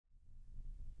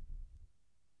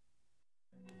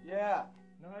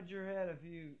nod your head if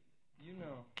you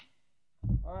know.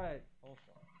 All right.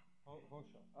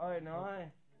 All right, now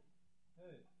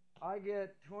I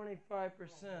get 25% of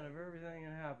everything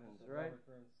that happens, right?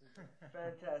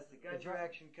 Fantastic. Got your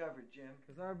action covered, Jim.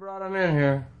 Because I brought them in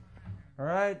here. All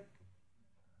right?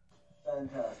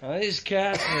 Fantastic. Now these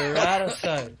cats are out of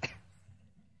sight.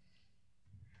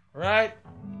 Right?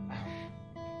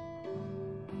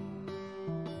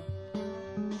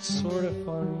 Sort of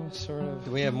funny, sort of.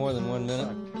 Do we have more than 1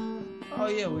 minute? Oh,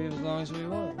 yeah, we have as long as we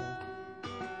want.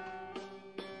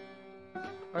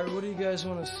 All right, what do you guys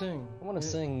want to sing? I want to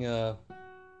sing.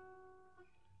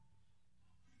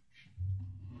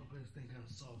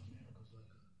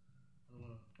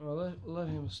 Well, let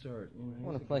him start. You know, I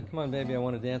want to play. Come on, baby, I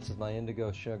want to dance with my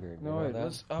indigo sugar. No, wait.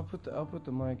 I'll put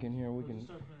the mic in here. We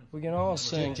can all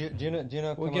sing. Do you know?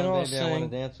 We Come can on, all baby, I want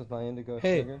to dance with my indigo sugar.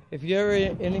 Hey, if you ever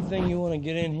anything you want to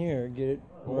get in here, get it.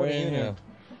 What do you know?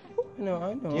 No,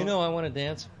 I know. Do you know I want to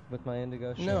dance with my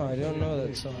indigo sugar? No, I don't know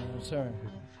that song. I'm sorry.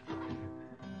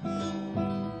 I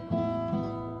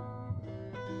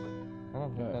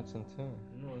don't think that's in tune.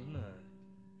 No, it's not.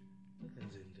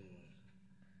 Nothing's in tune.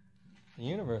 The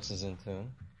universe is in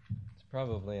tune. It's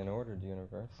probably an ordered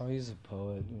universe. Oh, he's a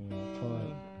poet.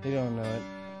 Poet. He don't know it.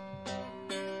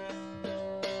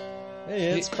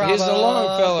 It's probably he's a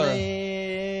Longfellow.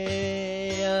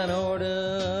 An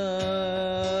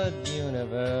ordered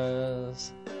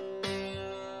universe.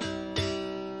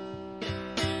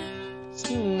 It's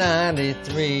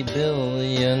 93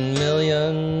 billion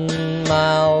million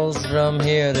miles from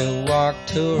here to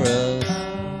Arcturus.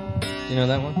 You know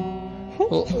that one?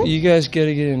 Well, you guys got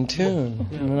to get in tune,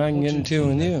 and I can get in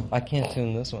tune with you. I can't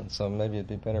tune this one, so maybe it'd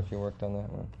be better if you worked on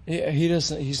that one. Yeah, he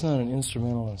doesn't. He's not an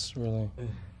instrumentalist, really.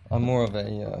 I'm more of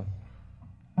a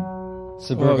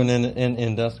suburban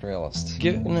industrialist.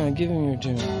 Give him your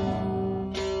tune.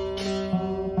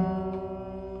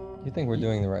 You think we're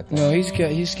doing the right thing? No, he's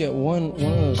got one of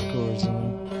those chords in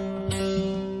there.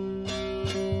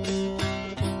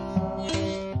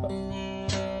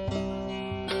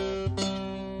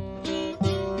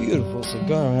 Beautiful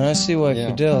cigar, man. I see why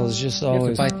Fidel is just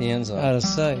always bite the ends off. Out of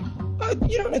sight.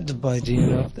 You don't have to bite the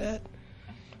end off that.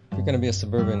 You're going to be a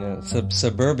suburban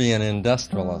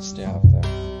industrialist, you have to.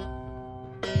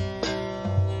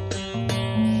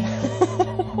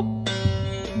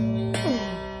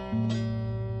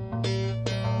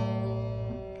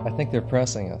 I think they're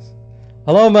pressing us.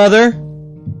 Hello, Mother!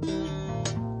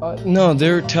 No,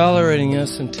 they're tolerating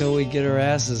us until we get our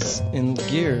asses in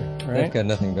gear, right? They've got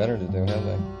nothing better to do, have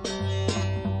they?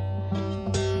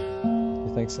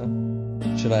 You think so?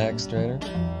 Should I act straighter?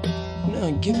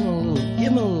 No, give him a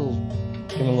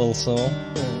little soul.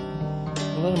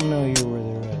 Let them know you're where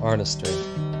they're at. Artistry.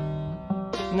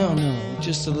 No,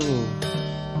 just a little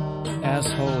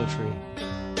assholetry.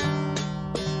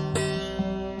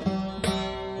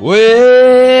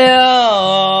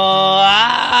 Well,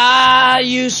 I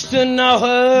used to know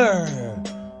her,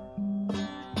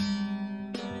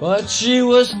 but she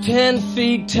was 10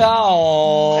 feet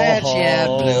tall. And she had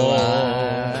blue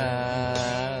eyes.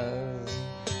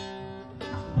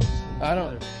 I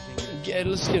don't.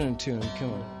 Let's get in tune.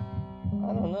 Come on.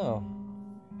 I don't know.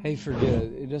 Hey, forget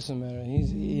it. It doesn't matter.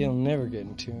 He'll never get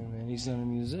in tune, man. He's not a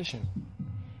musician.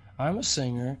 I'm a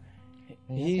singer.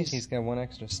 He's got one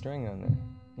extra string on there.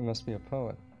 He must be a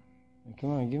poet.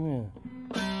 Come on, give me a.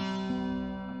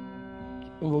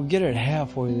 We'll get it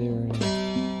halfway there.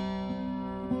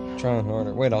 Trying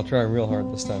harder. Wait, I'll try real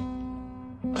hard this time.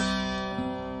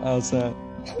 How's that?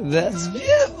 That's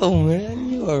beautiful,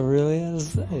 man. You are really out of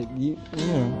sight. You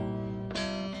know.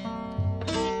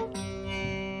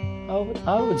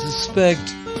 I would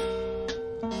suspect.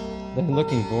 They're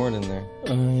looking bored in there.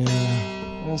 Oh,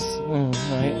 yeah.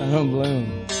 I don't blame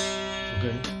them.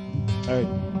 Okay. All right.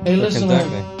 Hey, listen.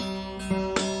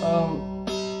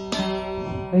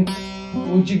 Hey,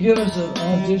 would you give us an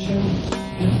audition?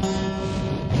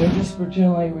 Just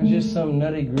pretend like it was just some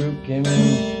nutty group came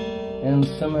in and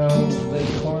somehow they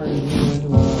cornered you into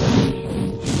an audition.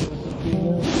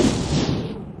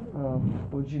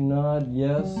 Would you nod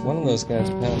yes? One of those guys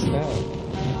passed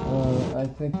out. I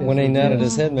think when he nodded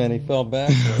his head, man, he fell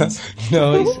backwards.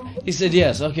 No, he said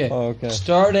yes. Okay. Oh, okay.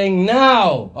 Starting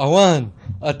now. A 1,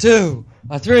 a 2,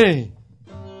 a 3.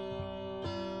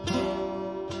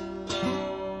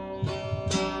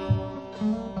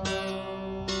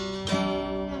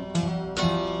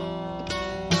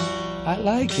 I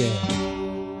like it.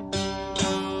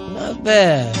 Not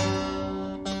bad.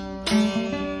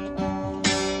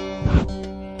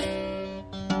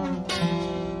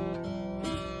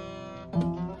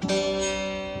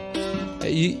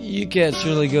 You cats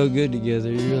really go good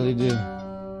together. You really do.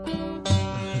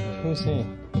 Who's he?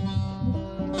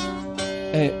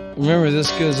 Hey, remember this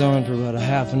goes on for about a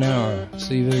half an hour,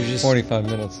 so you better just... 45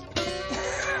 minutes.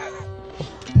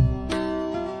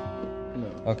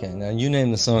 Okay, now you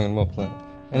name the song and we'll play it.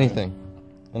 Anything.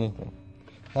 Anything.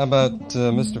 How about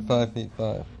Mr. 5 Feet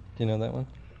 5? Do you know that one?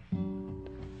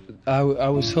 I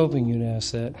was hoping you'd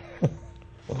ask that.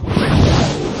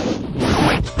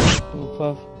 Little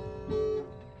puff.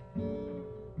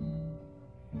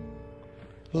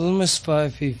 Little Miss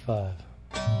 5 Feet 5.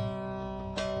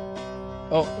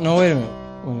 Oh, no, wait a minute.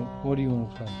 Wait, what do you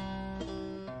want to play?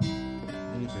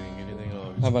 Anything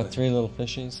else? How about Three Little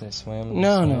Fishies? They swam. In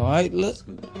No, the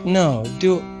no,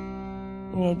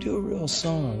 do a real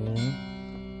song, you know?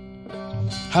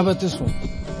 How about this one?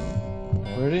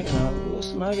 Ready? Now,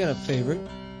 listen, I got a favorite.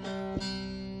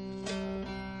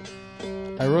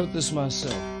 I wrote this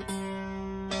myself.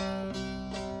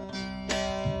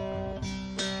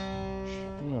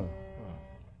 No.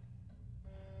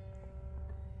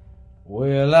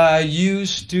 Well, I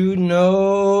used to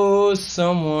know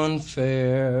someone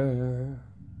fair.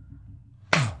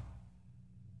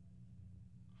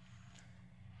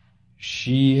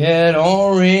 She had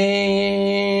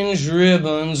orange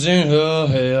ribbons in her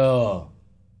hair.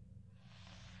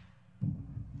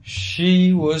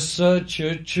 She was such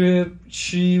a trip,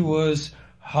 she was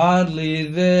hardly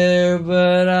there,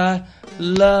 but I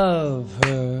love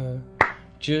her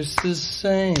just the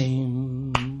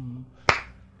same.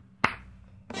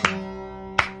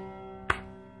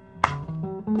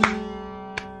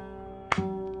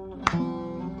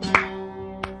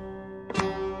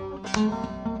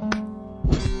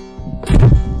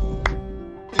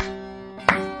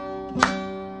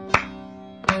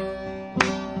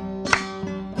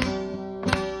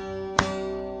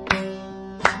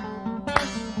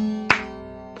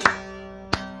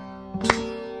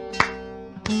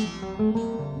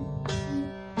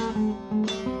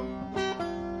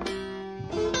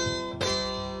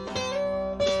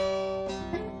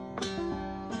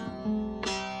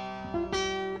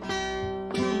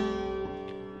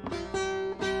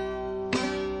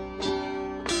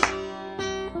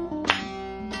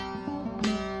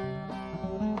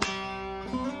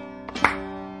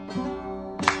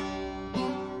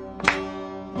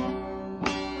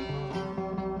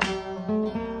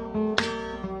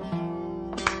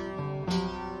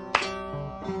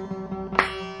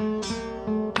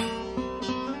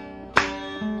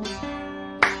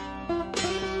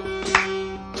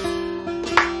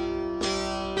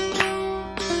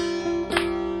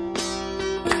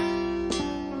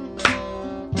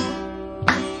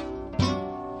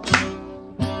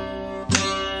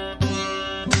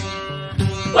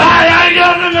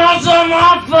 On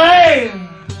my face,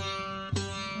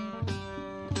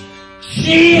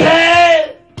 she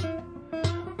had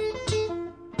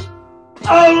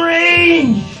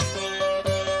orange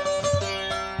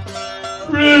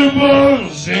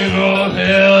ribbons in her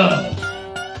hair.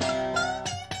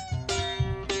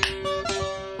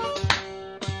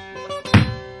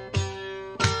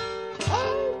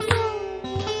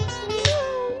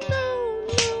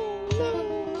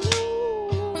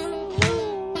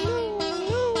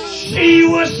 She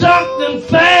was something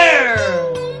fair.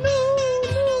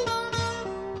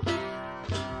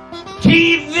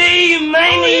 TV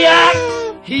maniac,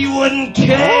 he wouldn't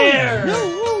care.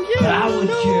 But I would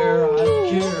care, I'd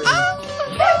care.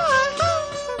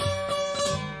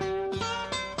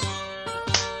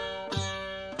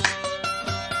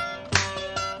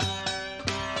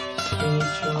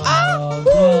 Such a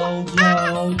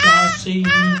glossy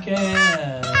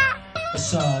cat.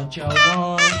 Such a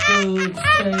one could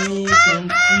take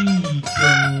and eat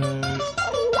her.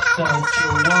 Such a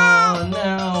one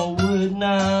now would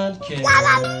not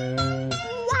care.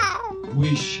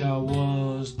 Wish I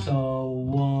was the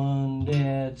one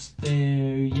that's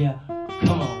there. Yeah,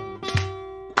 come on.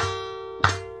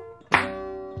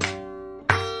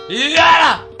 You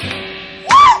gotta.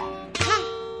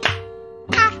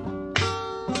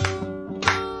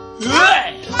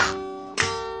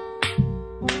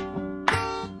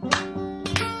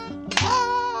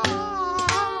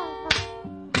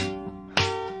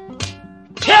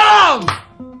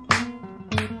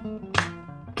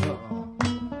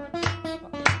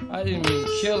 I didn't mean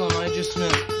to kill him, I just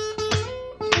meant...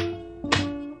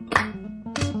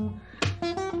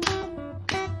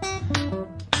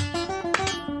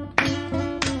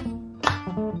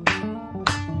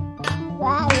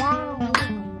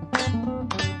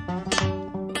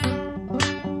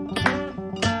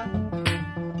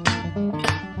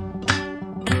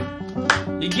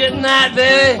 You getting that,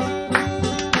 baby?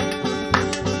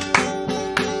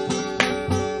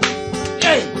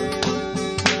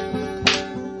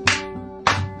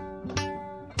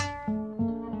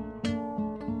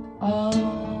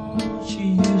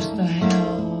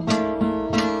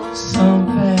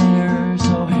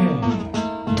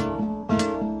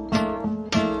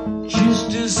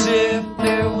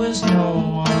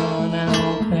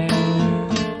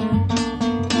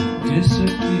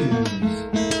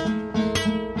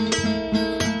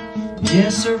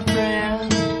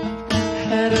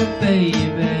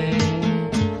 baby,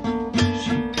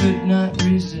 she could not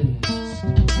resist.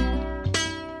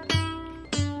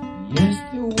 Yes,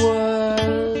 there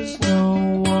was no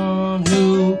one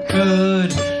who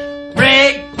could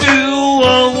break through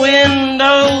a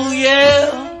window, yeah,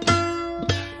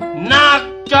 knock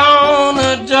on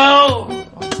a door.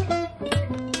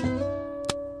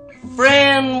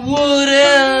 Friend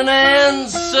wouldn't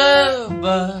answer,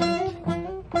 but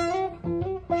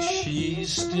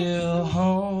she's still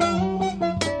home.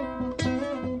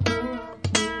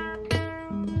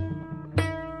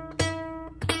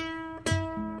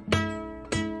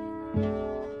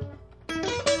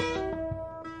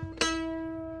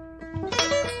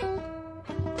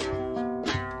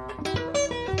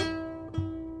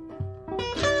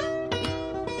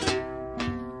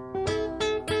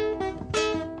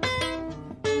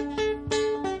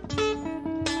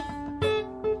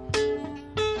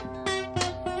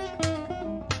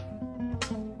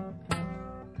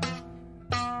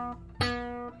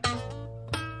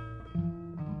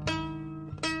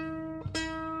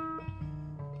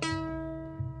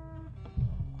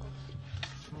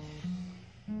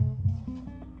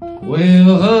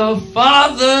 Well, her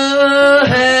father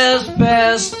has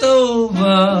passed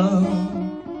over,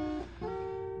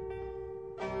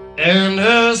 and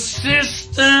her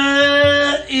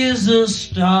sister is a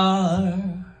star,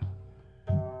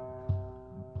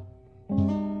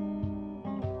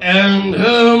 and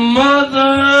her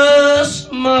mother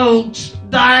smokes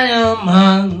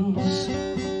diamonds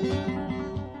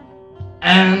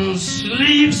and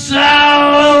sleeps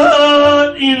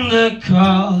out in the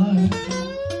car.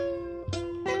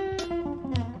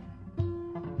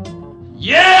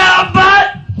 Yeah, but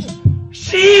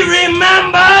she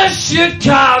remembers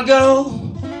Chicago,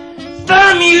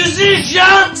 the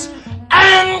musicians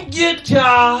and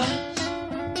guitars,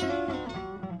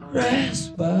 grass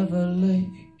by the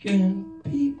lake and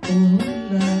people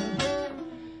who laugh,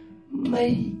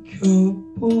 make her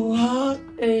poor heart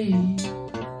ache.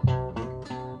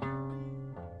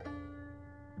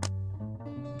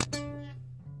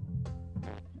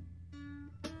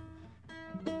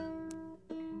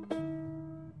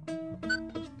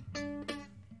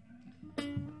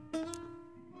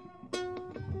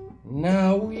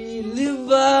 Now we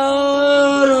live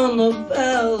out on the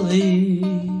valley,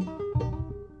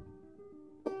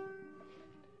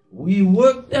 we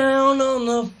work down on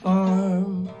the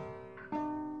farm,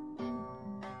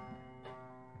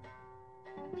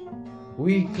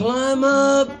 we climb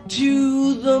up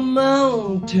to the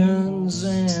mountains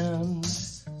and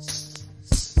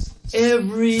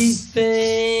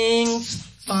everything's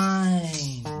fine.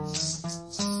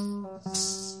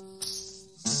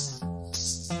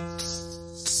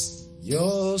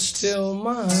 You're still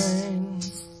mine,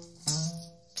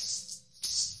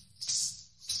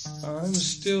 I'm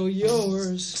still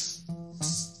yours,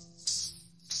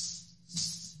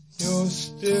 you're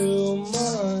still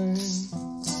mine.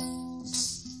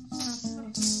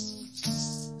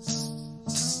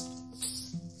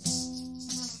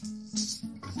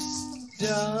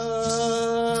 Da,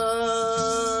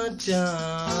 da,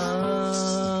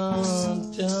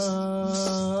 da.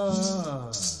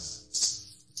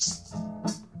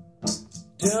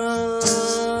 Dun,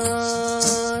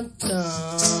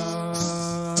 dun,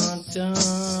 dun.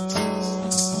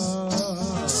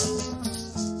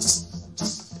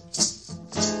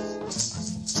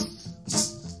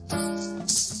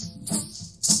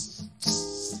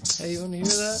 Hey, you want to hear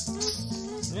that?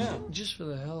 Yeah. Just for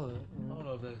the hell of it. I don't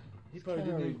know if that. He probably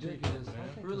didn't even take it.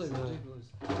 Really ridiculous.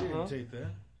 They didn't take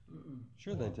that.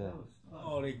 Sure they did.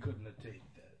 Oh, they couldn't have taken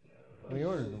that. We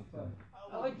ordered them.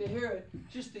 I like to hear it,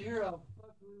 just to hear how